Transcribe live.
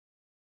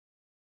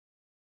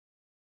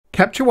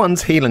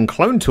CaptureOne's heal and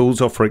clone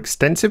tools offer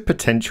extensive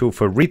potential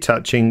for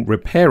retouching,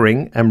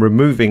 repairing, and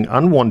removing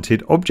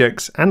unwanted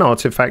objects and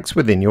artifacts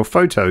within your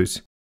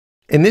photos.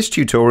 In this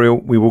tutorial,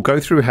 we will go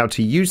through how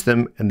to use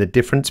them and the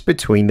difference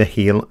between the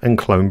heal and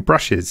clone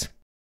brushes.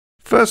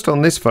 First,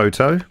 on this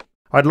photo,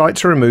 I'd like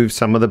to remove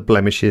some of the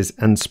blemishes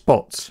and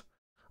spots.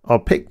 I'll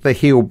pick the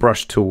heal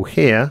brush tool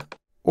here,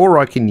 or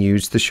I can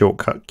use the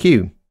shortcut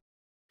Q.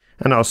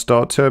 And I'll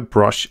start to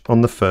brush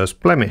on the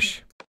first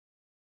blemish.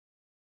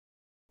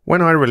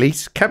 When I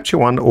release,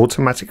 CaptureOne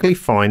automatically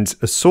finds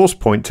a source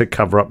point to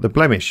cover up the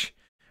blemish.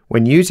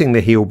 When using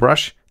the heal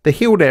brush, the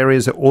healed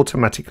areas are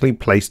automatically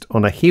placed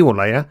on a heal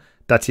layer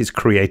that is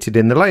created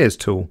in the Layers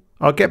tool.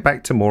 I'll get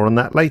back to more on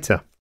that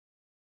later.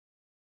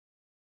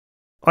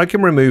 I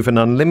can remove an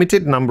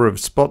unlimited number of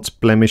spots,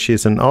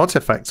 blemishes and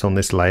artifacts on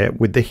this layer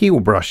with the heal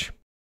brush.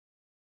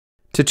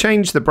 To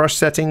change the brush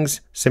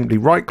settings, simply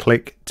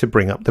right-click to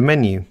bring up the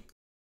menu.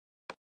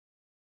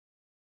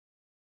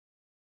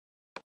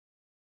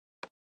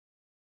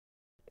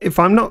 If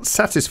I'm not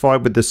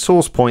satisfied with the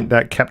source point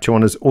that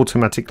CaptureOne has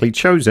automatically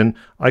chosen,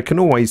 I can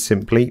always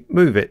simply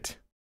move it.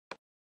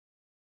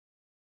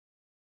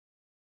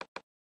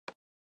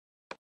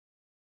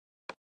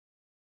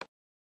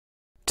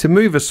 To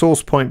move a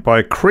source point by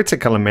a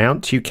critical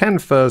amount, you can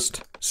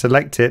first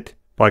select it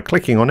by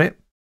clicking on it,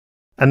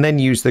 and then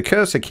use the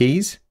cursor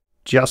keys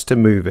just to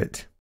move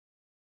it.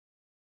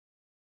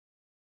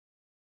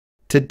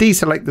 To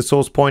deselect the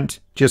source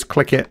point, just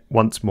click it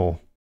once more.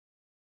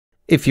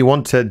 If you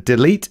want to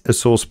delete a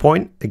source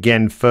point,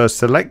 again first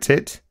select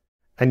it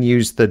and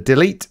use the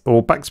delete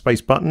or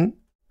backspace button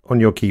on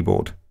your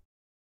keyboard.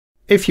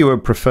 If you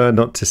would prefer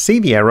not to see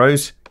the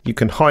arrows, you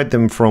can hide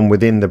them from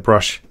within the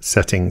brush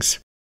settings.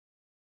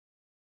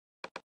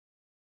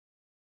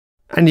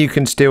 And you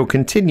can still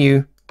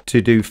continue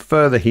to do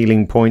further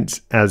healing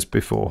points as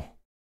before.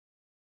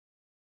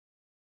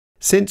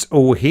 Since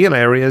all heal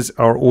areas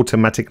are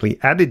automatically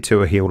added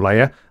to a heal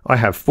layer, I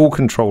have full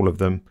control of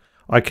them.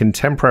 I can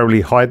temporarily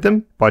hide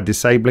them by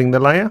disabling the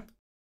layer,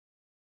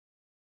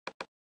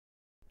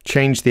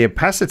 change the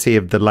opacity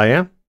of the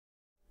layer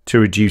to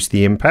reduce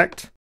the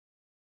impact,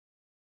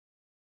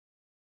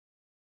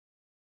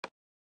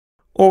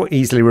 or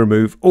easily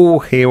remove all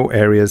heal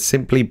areas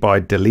simply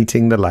by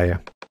deleting the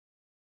layer.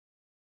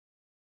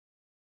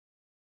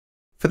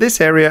 For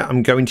this area,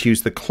 I'm going to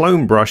use the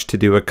clone brush to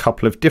do a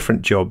couple of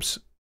different jobs.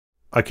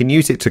 I can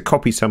use it to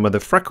copy some of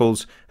the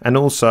freckles and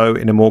also,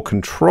 in a more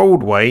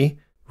controlled way,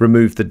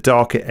 remove the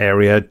darker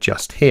area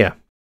just here.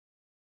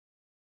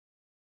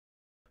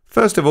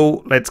 First of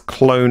all, let's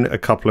clone a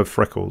couple of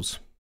freckles.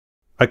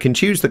 I can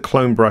choose the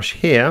clone brush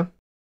here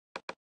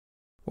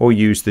or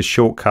use the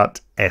shortcut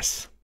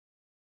S.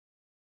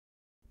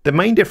 The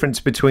main difference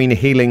between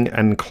healing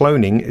and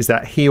cloning is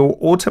that heal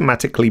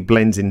automatically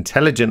blends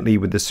intelligently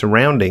with the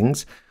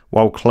surroundings,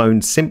 while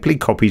clone simply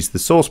copies the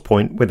source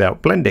point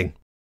without blending.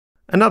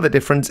 Another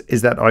difference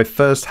is that I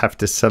first have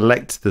to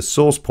select the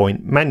source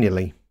point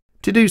manually.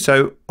 To do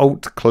so,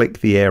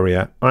 Alt-click the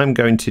area. I'm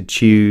going to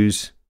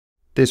choose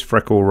this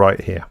freckle right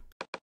here.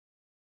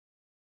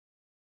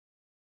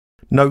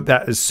 Note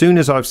that as soon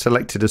as I've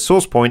selected a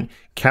source point,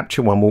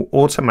 CaptureOne will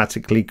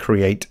automatically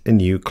create a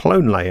new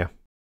clone layer.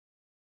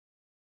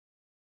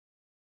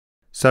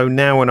 So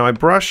now when I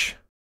brush,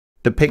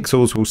 the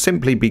pixels will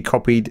simply be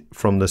copied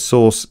from the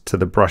source to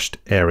the brushed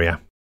area.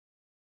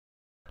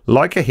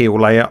 Like a heal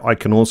layer, I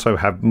can also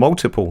have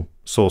multiple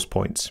source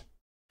points.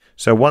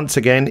 So once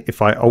again, if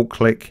I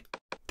alt-click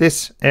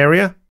this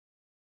area,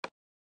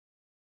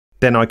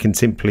 then I can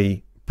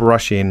simply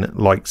brush in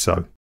like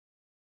so.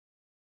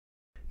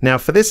 Now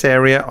for this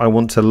area, I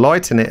want to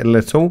lighten it a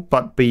little,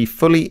 but be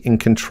fully in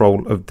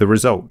control of the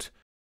result.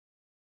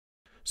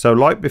 So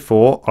like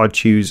before, I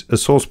choose a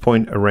source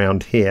point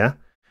around here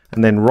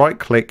and then right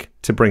click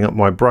to bring up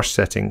my brush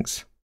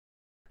settings.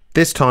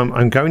 This time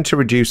I'm going to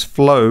reduce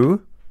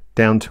flow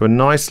down to a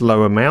nice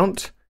low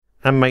amount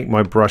and make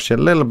my brush a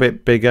little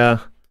bit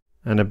bigger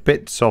and a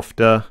bit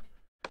softer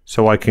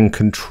so I can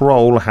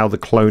control how the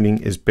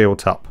cloning is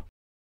built up.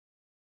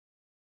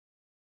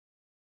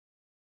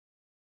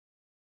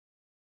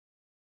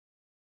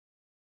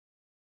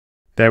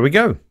 There we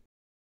go.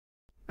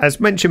 As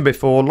mentioned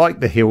before, like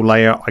the heal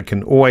layer, I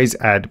can always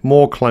add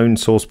more clone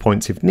source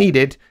points if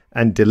needed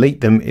and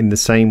delete them in the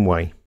same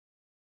way.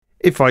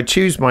 If I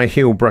choose my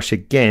heal brush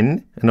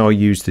again and I'll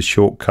use the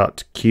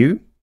shortcut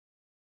Q,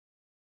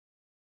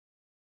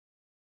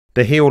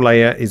 the heal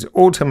layer is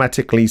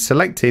automatically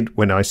selected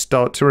when I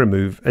start to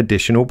remove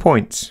additional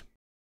points.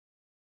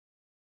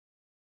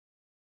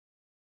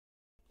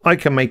 I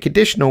can make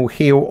additional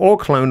heal or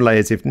clone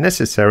layers if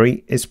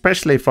necessary,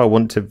 especially if I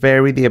want to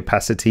vary the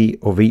opacity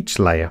of each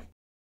layer.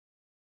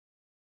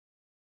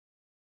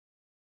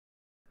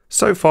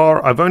 So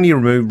far, I've only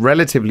removed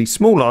relatively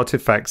small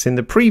artifacts in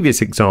the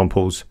previous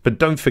examples, but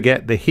don't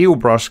forget the heal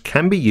brush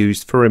can be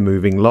used for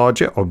removing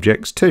larger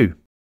objects too.